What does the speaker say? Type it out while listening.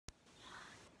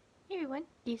everyone,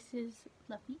 this is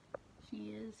Fluffy.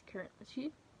 She is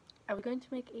currently I was going to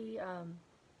make a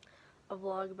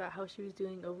vlog about how she was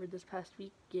doing over this past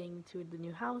week getting to the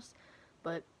new house,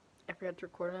 but I forgot to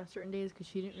record on certain days because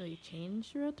she didn't really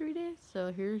change throughout 3 days.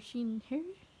 So here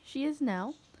she is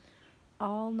now,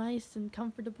 all nice and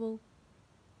comfortable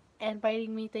and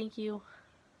biting me. Thank you.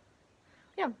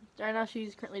 Yeah, right now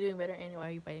she's currently doing better. And why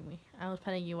are you biting me? I was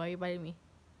petting you. Why are you biting me?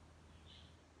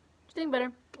 She's doing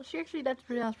better. She actually adapts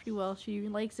pretty well. She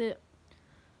likes it.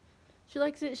 She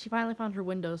likes it. She finally found her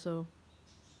window, so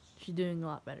she's doing a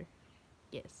lot better.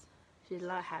 Yes. She's a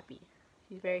lot happy.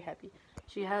 She's very happy.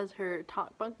 She has her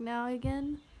top bunk now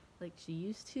again, like she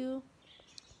used to.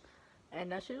 And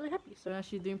now she's really happy. So now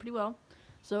she's doing pretty well.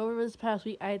 So over this past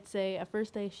week, I'd say at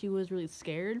first day she was really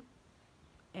scared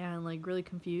and like really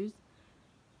confused.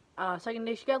 Second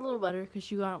day she got a little better because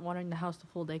she got wandering the house the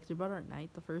full day because we brought her at night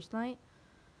the first night.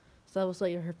 So that was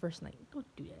like her first night.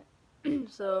 Don't do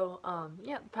that. So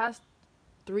yeah, the past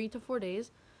 3 to 4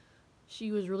 days,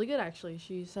 she was really good actually.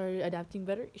 She started adapting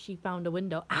better. She found a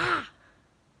window. Ah!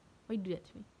 Why you do that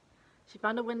to me? She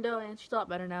found a window and she's a lot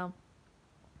better now.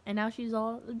 And now she's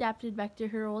all adapted back to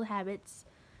her old habits.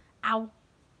 Ow!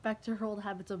 Back to her old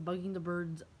habits of bugging the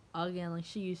birds again like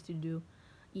she used to do.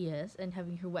 Yes, and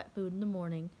having her wet food in the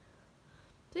morning.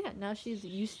 So yeah, now she's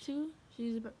used to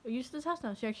this house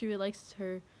now. She actually really likes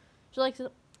her. She likes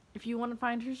it. If you want to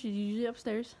find her, she's usually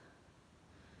upstairs.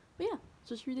 But yeah,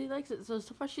 so she really likes it. So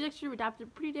far she's actually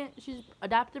she's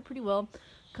adapted pretty well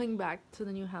coming back to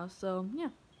the new house. So yeah,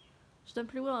 she's done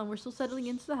pretty well, and we're still settling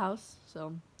into the house.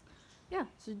 So yeah,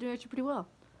 she's doing actually pretty well.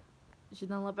 She's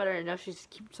done a lot better, and now she just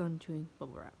keeps on chewing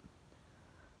bubble wrap.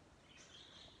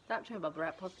 Stop chewing bubble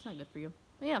wrap, plus it's not good for you.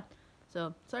 But yeah,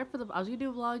 so sorry for I was gonna do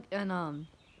a vlog, and I'm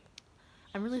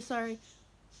really sorry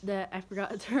that I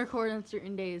forgot to record on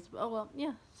certain days. But oh well,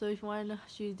 yeah. So if you want to know,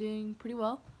 she's doing pretty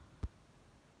well.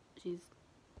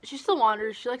 She still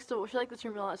wanders. She likes this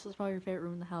room a lot. So it's probably her favorite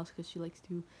room in the house because she likes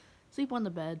to sleep on the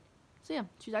bed. So yeah,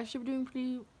 she's actually doing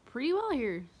pretty well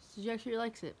here. So she actually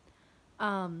likes it.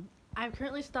 I've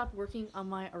currently stopped working on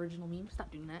my original meme. Stop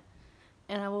doing that.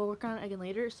 And I will work on it again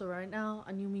later. So right now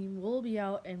a new meme will be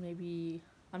out, and maybe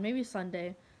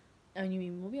Sunday a new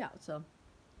meme will be out. So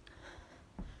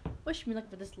wish me luck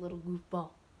with this little goofball.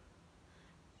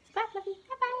 Bye, Fluffy.